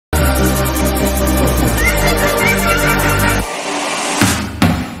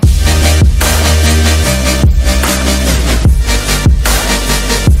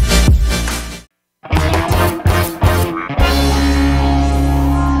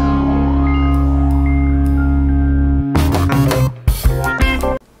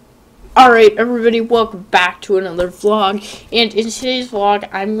Alright everybody, welcome back to another vlog, and in today's vlog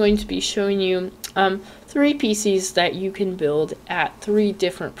I'm going to be showing you 3 PCs that you can build at 3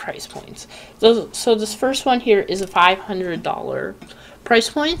 different price points. So this first one here is a $500 price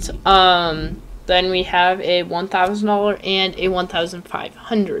point, then we have a $1,000 and a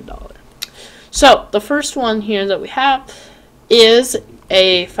 $1,500. So the first one here that we have is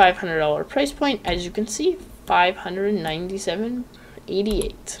a $500 price point, as you can see,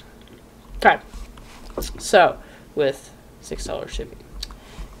 $597.88. Okay, so with $6 shipping,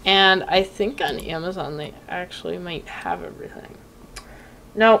 and I think on Amazon they actually might have everything.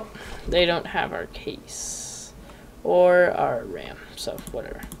 Nope, they don't have our case or our RAM, so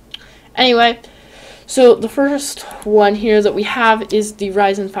whatever. Anyway, so the first one here that we have is the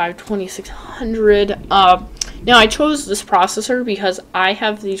Ryzen 5 2600. Now I chose this processor because I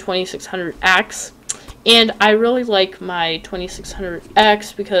have the 2600X, and I really like my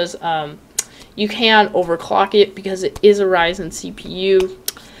 2600X because you can overclock it because it is a Ryzen CPU,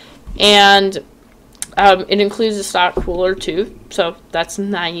 and it includes a stock cooler too, so that's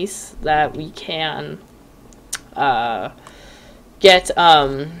nice that we can get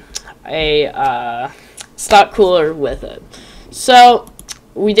a stock cooler with it. So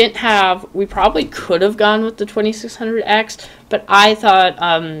we probably could have gone with the 2600X, but I thought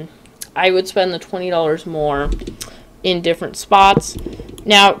I would spend the $20 more in different spots.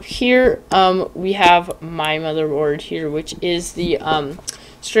 Now here we have my motherboard here, which is the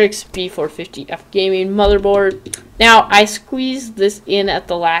Strix B450F gaming motherboard. Now I squeezed this in at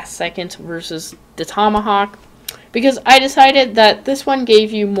the last second versus the Tomahawk because I decided that this one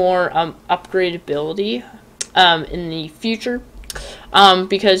gave you more upgradability in the future,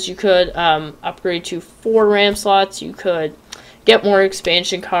 because you could upgrade to 4 RAM slots, you could get more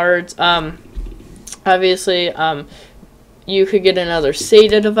expansion cards, obviously you could get another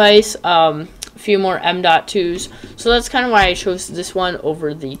SATA device, a few more M.2s. So that's kind of why I chose this one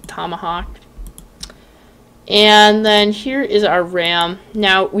over the Tomahawk. And then here is our RAM.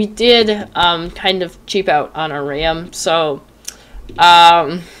 Now we did kind of cheap out on our RAM, so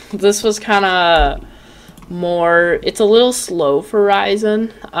this was kind of more, it's a little slow for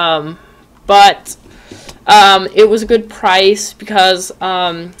Ryzen, but it was a good price because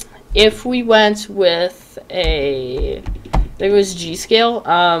if we went with I think it was G-Scale,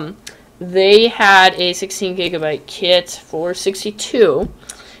 they had a 16GB kit for $62,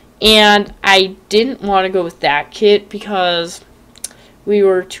 and I didn't want to go with that kit because we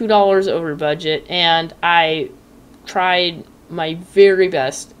were $2 over budget, and I tried my very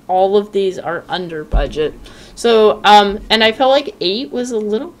best. All of these are under budget, so and I felt like 8 was a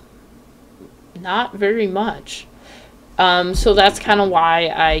little, not very much, so that's kind of why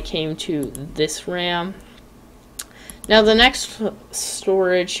I came to this RAM. Now the next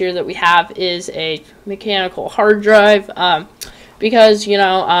storage here that we have is a mechanical hard drive, because, you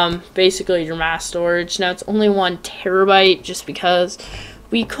know, basically your mass storage. Now it's only 1 terabyte just because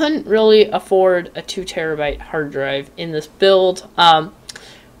we couldn't really afford a 2 terabyte hard drive in this build.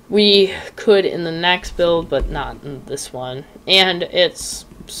 We could in the next build, but not in this one. And it's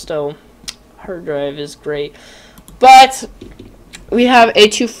still, hard drive is great. But we have a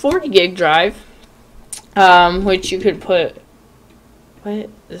 240 gig drive, which you could put, what?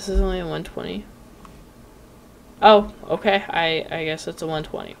 This is only a 120. Oh, okay. I guess it's a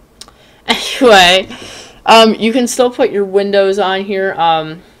 120. Anyway, you can still put your Windows on here,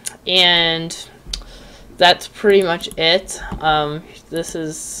 and that's pretty much it. This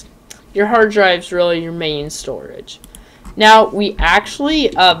is, your hard drive's really your main storage. Now, we actually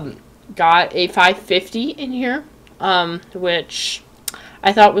got a 550 in here, which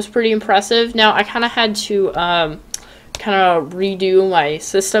I thought was pretty impressive. Now, I kind of had to kind of redo my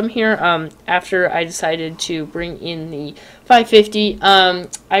system here after I decided to bring in the 550.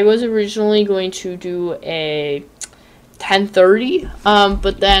 I was originally going to do a 1030,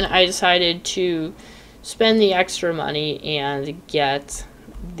 but then I decided to spend the extra money and get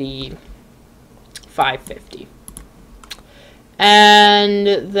the 550.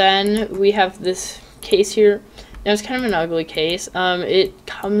 And then we have this case here. Now it's kind of an ugly case. It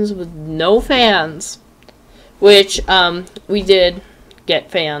comes with no fans, which we did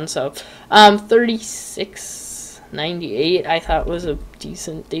get fans, so $36.98 I thought was a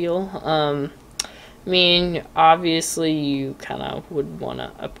decent deal. I mean, obviously you kind of would want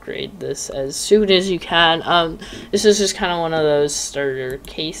to upgrade this as soon as you can. This is just kind of one of those starter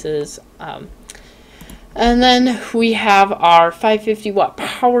cases. And then we have our 550 watt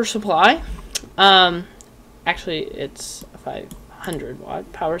power supply. Actually, it's a 500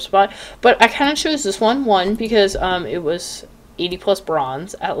 watt power supply, but I kind of chose this one because it was 80 plus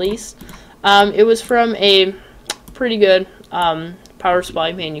bronze at least. It was from a pretty good power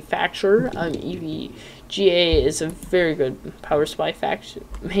supply manufacturer. EVGA is a very good power supply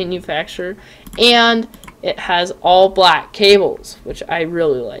manufacturer, and it has all black cables, which I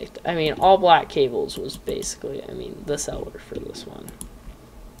really liked. I mean, all black cables was basically, the seller for this one.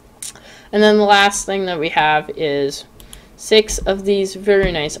 And then the last thing that we have is 6 of these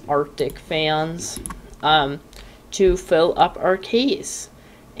very nice Arctic fans to fill up our case.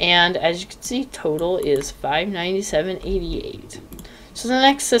 And as you can see, total is $597.88. So the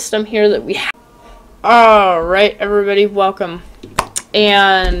next system here that we have. Alright, everybody, welcome.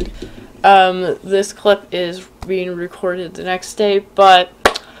 And this clip is being recorded the next day, but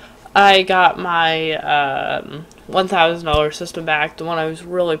I got my $1,000 system back, the one I was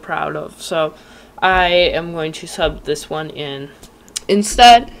really proud of. So I am going to sub this one in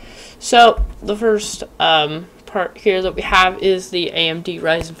instead. So the first part here that we have is the AMD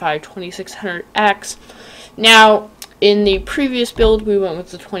Ryzen 5 2600X. Now, in the previous build, we went with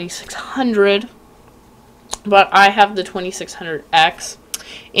the 2600, but I have the 2600X,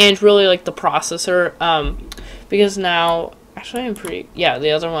 and really like the processor, because now, actually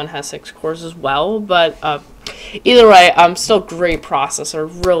the other one has 6 cores as well, but either way, still great processor,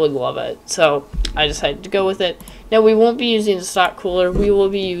 really love it, so I decided to go with it. Now, we won't be using the stock cooler, we will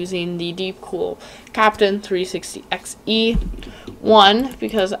be using the Deepcool Captain 360XE. 1,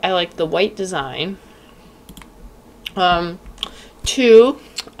 because I like the white design. 2, you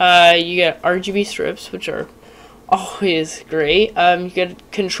get RGB strips, which are always great. You get a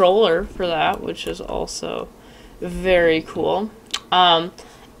controller for that, which is also very cool. And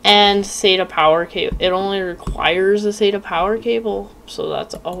SATA power cable. It only requires a SATA power cable, so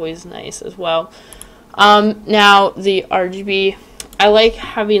that's always nice as well. Now, the RGB, I like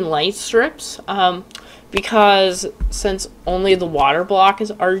having light strips, because since only the water block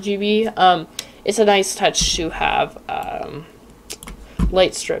is RGB, it's a nice touch to have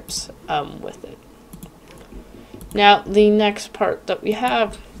light strips with it. Now, the next part that we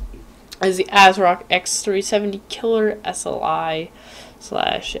have is the ASRock X370 Killer SLI/AC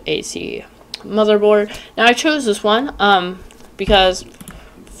motherboard. Now, I chose this one because,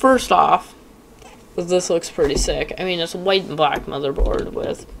 first off, this looks pretty sick. I mean, it's a white and black motherboard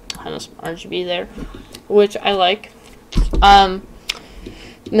with kind of some RGB there, which I like.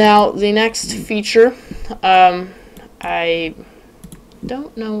 Now, the next feature, I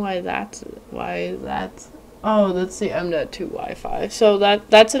don't know why that's, oh, that's the M.2 Wi-Fi. So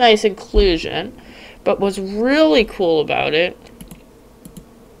that's a nice inclusion. But what's really cool about it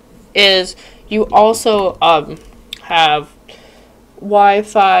is you also have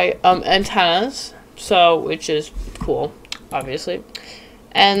Wi-Fi antennas, so which is cool, obviously.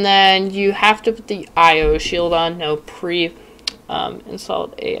 And then you have to put the I/O shield on. No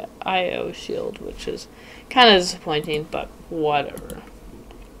pre-installed I/O shield, which is kind of disappointing, but whatever.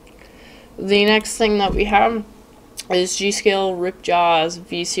 The next thing that we have is G.Skill Ripjaws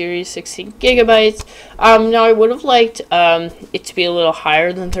V-Series 16 gigabytes. Now, I would have liked it to be a little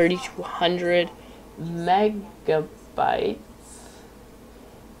higher than 3200 megabytes.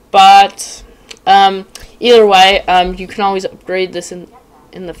 But either way, you can always upgrade this in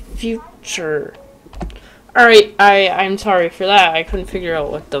the future. Alright, I'm sorry for that. I couldn't figure out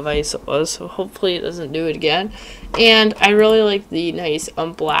what device it was, so hopefully it doesn't do it again. And I really like the nice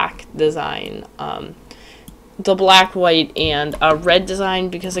black design. The black, white, and red design,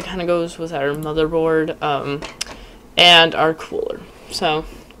 because it kind of goes with our motherboard and our cooler. So,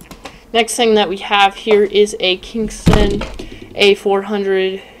 next thing that we have here is a Kingston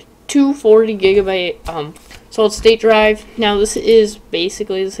A400 240 gigabyte solid state drive. Now, this is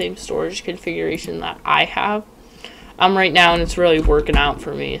basically the same storage configuration that I have right now, and it's really working out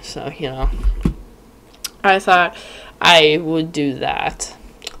for me, so, you know, I thought I would do that.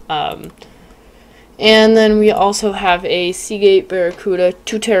 And then we also have a Seagate Barracuda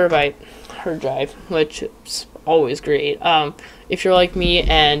 2 terabyte hard drive, which is always great. If you're like me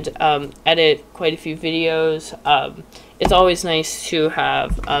and edit quite a few videos, it's always nice to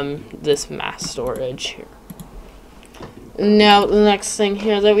have this mass storage here. Now, the next thing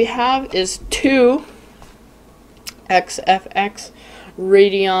here that we have is 2 XFX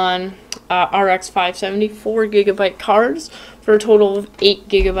Radeon RX 570 4 gigabyte cards for a total of 8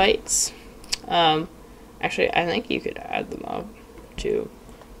 gigabytes. Actually, I think you could add them up to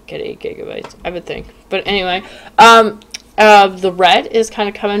get 8 gigabytes, I would think. But anyway, the red is kind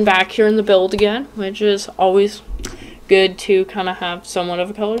of coming back here in the build again, which is always good to kind of have somewhat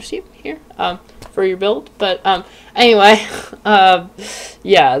of a color scheme here for your build. But anyway,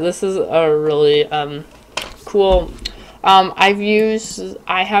 yeah, this is a really cool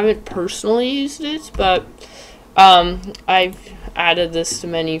I haven't personally used it, but I've added this to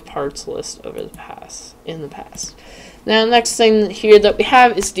many parts list in the past. Now, the next thing here that we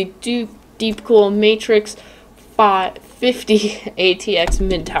have is the Deepcool Matrix 550 ATX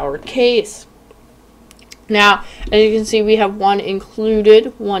mid-tower case. Now, as you can see, we have one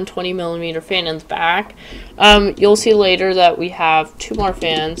included 120mm fan in the back. You'll see later that we have 2 more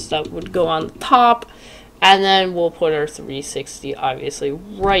fans that would go on the top, and then we'll put our 360 obviously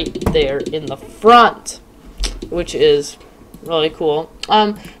right there in the front, which is really cool.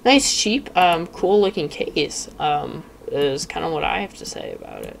 Nice, cheap, cool looking case, is kind of what I have to say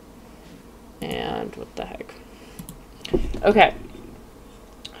about it. And what the heck. Okay.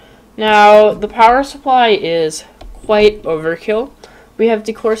 Now, the power supply is quite overkill. We have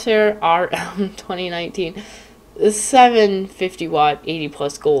the Corsair RM 2019 750 watt 80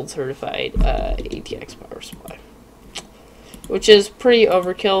 plus gold certified ATX power supply, which is pretty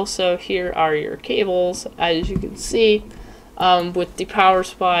overkill. So here are your cables. As you can see, with the power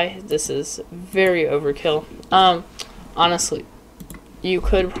supply, this is very overkill. Honestly, you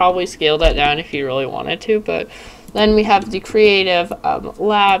could probably scale that down if you really wanted to, but then we have the Creative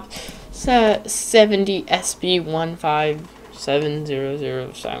Lab 70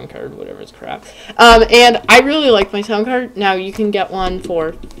 SB15700 sound card, whatever it's crap. And I really like my sound card. Now, you can get one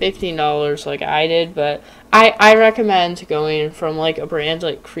for $15 like I did, but I recommend going from like a brand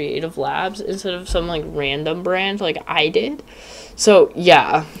like Creative Labs instead of some like random brand like I did. So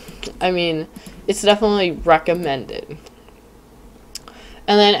yeah, I mean, it's definitely recommended.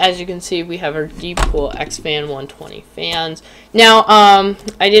 And then, as you can see, we have our Deepcool X-Fan 120 fans. Now,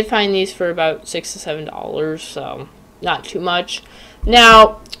 I did find these for about $6 to $7, so not too much.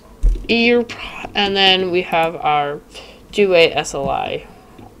 Now, and then we have our Duet SLI.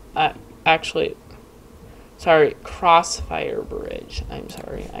 Crossfire Bridge. I'm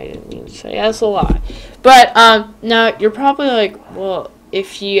sorry, I didn't mean to say SLI. But, now, you're probably like, well,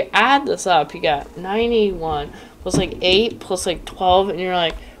 if you add this up, you got 91 plus like 8 plus like 12, and you're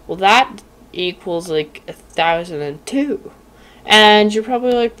like, well, that equals like 1,002. And you're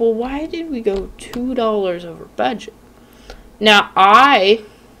probably like, well, why did we go $2 over budget? Now, I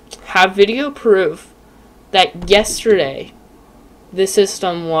have video proof that yesterday this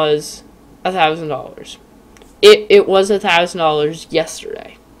system was $1,000. It was $1,000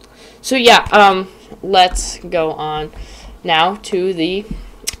 yesterday. So yeah, let's go on now to the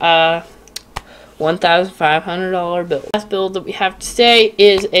 $1,500 build. The last build that we have today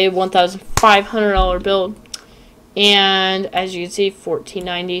is a $1,500 build, and as you can see,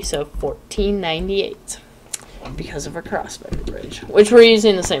 $1,490, so $1,498 because of our Crossfire Bridge, which we're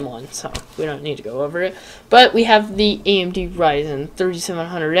using the same one, so we don't need to go over it. But we have the AMD Ryzen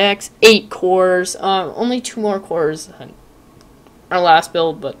 3700X, 8 cores, only 2 more cores than our last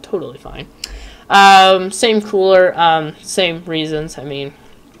build, but totally fine. Same cooler, same reasons. I mean,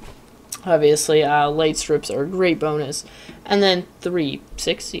 obviously, light strips are a great bonus. And then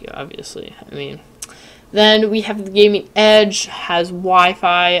 360, obviously. I mean, then we have the Gaming Edge, has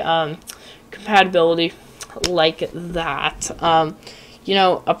Wi-Fi compatibility like that. You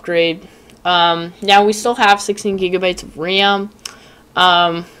know, upgrade. Now, we still have 16 gigabytes of RAM,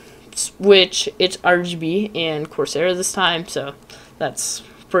 which it's RGB and Corsair this time, so that's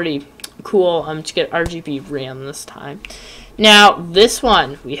pretty cool to get RGB RAM this time. Now, this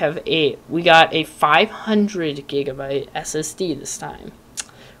one, we got a 500 gigabyte SSD this time,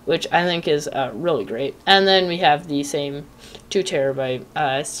 which I think is really great. And then we have the same 2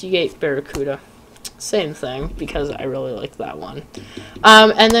 terabyte Seagate Barracuda. Same thing, because I really like that one.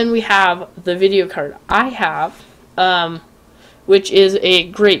 And then we have the video card I have, which is a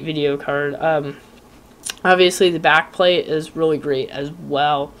great video card. Obviously, the back plate is really great as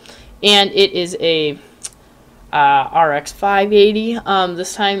well. And it is a RX 580.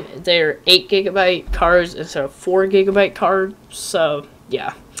 This time they're 8 gigabyte cards instead of 4 gigabyte cards. So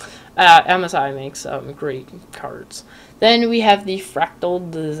yeah, MSI makes great cards. Then we have the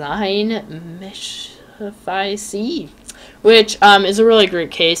Fractal Design Meshify C, which is a really great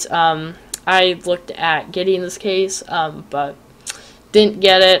case. I looked at getting this case, but didn't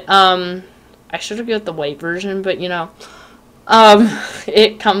get it. I should have got the white version, but you know,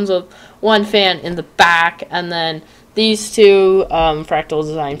 it comes with 1 fan in the back, and then these 2 Fractal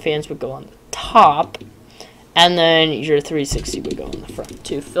Design fans would go on the top, and then your 360 would go in the front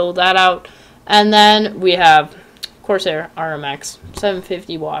to fill that out. And then we have Corsair RMX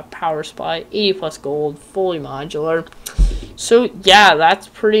 750 watt power supply, 80 plus gold, fully modular. So yeah, that's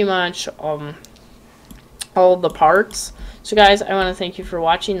pretty much all the parts. So guys, I want to thank you for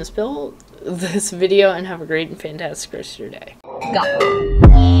watching this build. this video and have a great and fantastic rest of your day.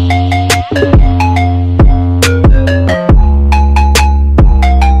 Go.